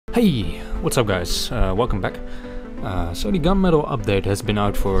Hey, what's up guys? Welcome back. So the Gunmetal update has been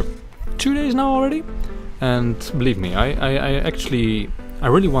out for 2 days now already, and believe me, I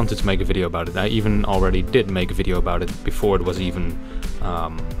really wanted to make a video about it. I even already did make a video about it before it was even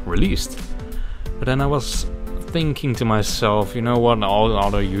released. But then I was thinking to myself, you know what, all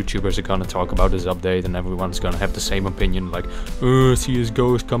other YouTubers are gonna talk about this update and everyone's gonna have the same opinion, like,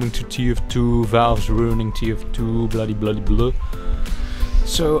 CSGO is coming to TF2, Valve's ruining TF2, bloody bloody blah.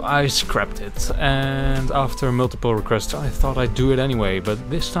 So I scrapped it, and after multiple requests I thought I'd do it anyway, but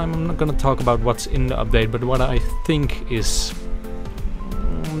this time I'm not gonna talk about what's in the update, but what I think is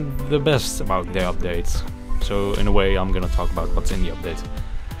the best about the update. So in a way I'm gonna talk about what's in the update.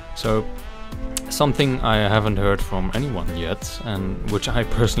 So something I haven't heard from anyone yet, and which I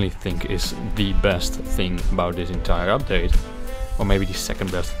personally think is the best thing about this entire update, or maybe the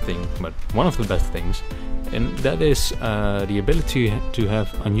second best thing, but one of the best things, and that is the ability to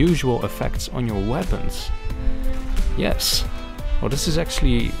have unusual effects on your weapons. Yes. Well, this is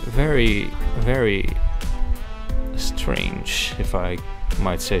actually very, very strange, if I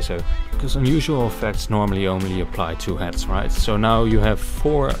might say so. Because unusual effects normally only apply to heads, right? So now you have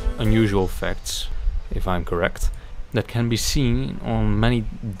 4 unusual effects, if I'm correct, that can be seen on many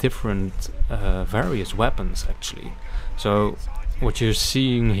different various weapons, actually. So what you're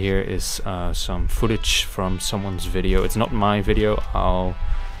seeing here is some footage from someone's video. It's not my video. I'll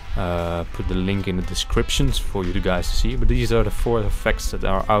put the link in the descriptions for you guys to see. But these are the 4 effects that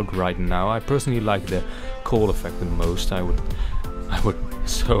are out right now. I personally like the cold effect the most. I would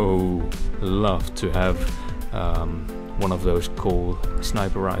so love to have one of those cold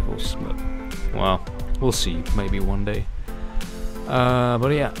sniper rifles. But well, we'll see. Maybe one day. But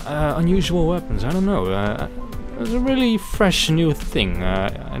yeah, unusual weapons. I don't know. It's a really fresh new thing,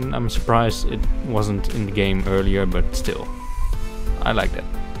 and I'm surprised it wasn't in the game earlier, but still, I like that.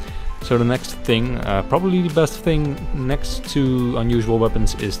 So the next thing, probably the best thing next to unusual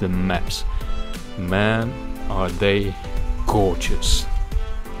weapons, is the maps. Man, are they gorgeous.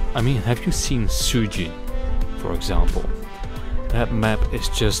 I mean, have you seen Suji, for example? That map is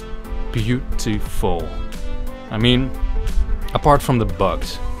just beautiful. I mean, apart from the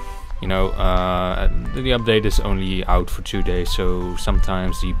bugs. You know, the update is only out for 2 days, so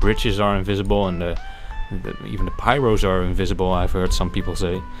sometimes the bridges are invisible and even the pyros are invisible, I've heard some people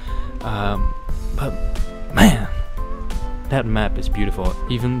say. But man, that map is beautiful.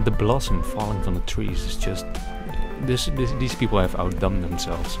 Even the blossom falling from the trees is just... These people have outdone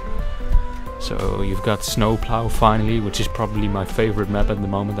themselves. So you've got Snowplow finally, which is probably my favorite map at the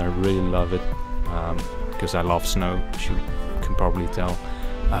moment. I really love it, because I love snow, as you can probably tell.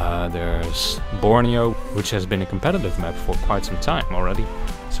 There's Borneo, which has been a competitive map for quite some time already,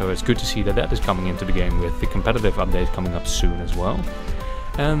 so it's good to see that that is coming into the game with the competitive update coming up soon as well.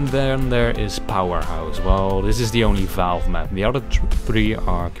 And then there is Powerhouse. Well, this is the only Valve map. The other 3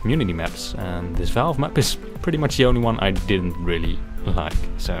 are community maps, and this Valve map is pretty much the only one I didn't really like.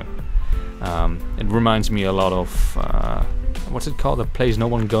 So it reminds me a lot of what's it called? A place no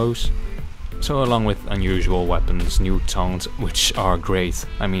one goes. So along with unusual weapons, new taunts, which are great.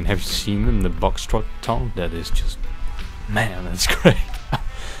 I mean, have you seen them? The box truck taunt? That is just... man, that's great.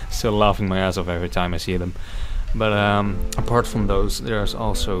 Still laughing my ass off every time I see them. But apart from those, there's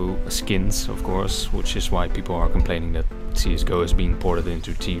also skins, of course, which is why people are complaining that CSGO is being ported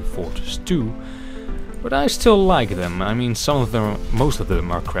into TF2. But I still like them. I mean, most of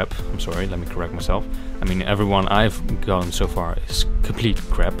them are crap. I'm sorry, let me correct myself. I mean, everyone I've gotten so far is complete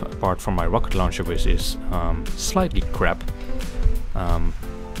crap, apart from my rocket launcher, which is slightly crap.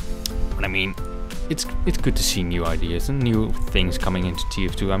 But I mean, it's good to see new ideas and new things coming into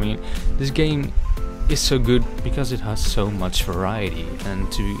TF2. I mean, this game is so good because it has so much variety,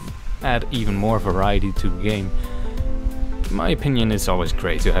 and to add even more variety to the game, in my opinion, it's always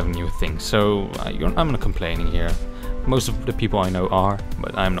great to have new things. So I'm not complaining here. Most of the people I know are,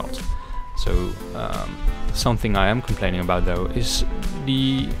 but I'm not. So something I am complaining about though is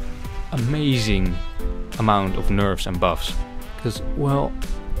the amazing amount of nerfs and buffs. Because, well,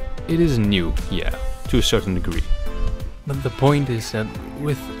 it is new, yeah, to a certain degree. But the point is that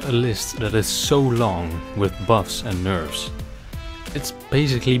with a list that is so long with buffs and nerfs, it's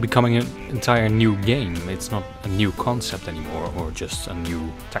basically becoming an entire new game. It's not a new concept anymore, or just a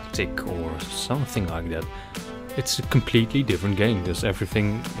new tactic or something like that. It's a completely different game, because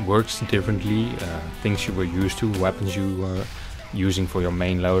everything works differently. Things you were used to, weapons you were using for your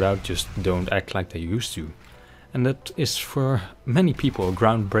main loadout, just don't act like they used to. And that is for many people a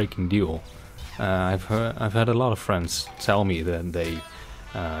groundbreaking deal. I've had a lot of friends tell me that they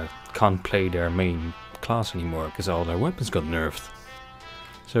can't play their main class anymore because all their weapons got nerfed.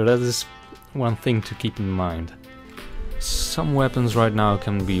 So that is one thing to keep in mind. Some weapons right now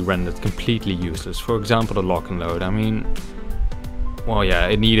can be rendered completely useless. For example, the lock and load. I mean, well, yeah,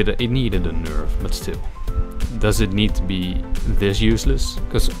 it needed a nerf, but still. Does it need to be this useless?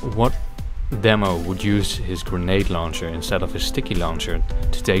 Because what demo would use his grenade launcher instead of his sticky launcher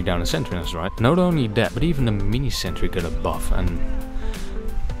to take down the sentinels, right? Not only that, but even the mini sentry got a buff, and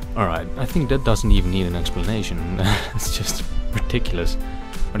alright, I think that doesn't even need an explanation. It's just ridiculous.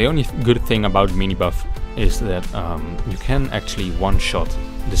 But the only good thing about mini buff is that you can actually one-shot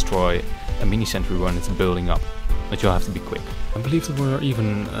destroy a mini sentry when it's building up, but you'll have to be quick. I believe there were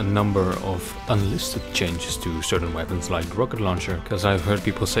even a number of unlisted changes to certain weapons like rocket launcher, because I've heard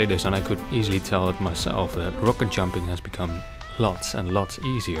people say this and I could easily tell it myself, that rocket jumping has become lots and lots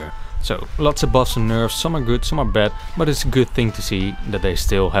easier. So lots of buffs and nerfs, some are good, some are bad, but it's a good thing to see that they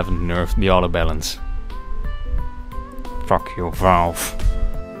still haven't nerfed the auto balance. Fuck you, Valve.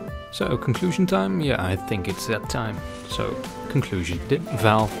 So conclusion time? Yeah, I think it's that time. So conclusion, did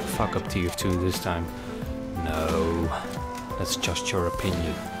Valve fuck up TF2 this time? No, that's just your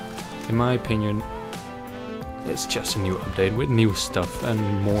opinion. In my opinion, it's just a new update with new stuff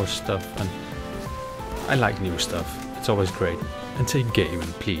and more stuff, and I like new stuff. It's always great. And take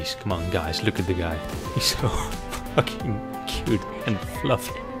Gavin, please. Come on, guys, look at the guy. He's so fucking cute and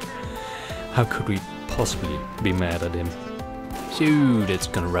fluffy. How could we possibly be mad at him? So that's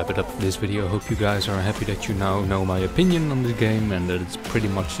gonna wrap it up for this video. Hope you guys are happy that you now know my opinion on the game and that it's pretty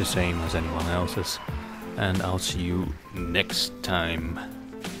much the same as anyone else's. And I'll see you next time.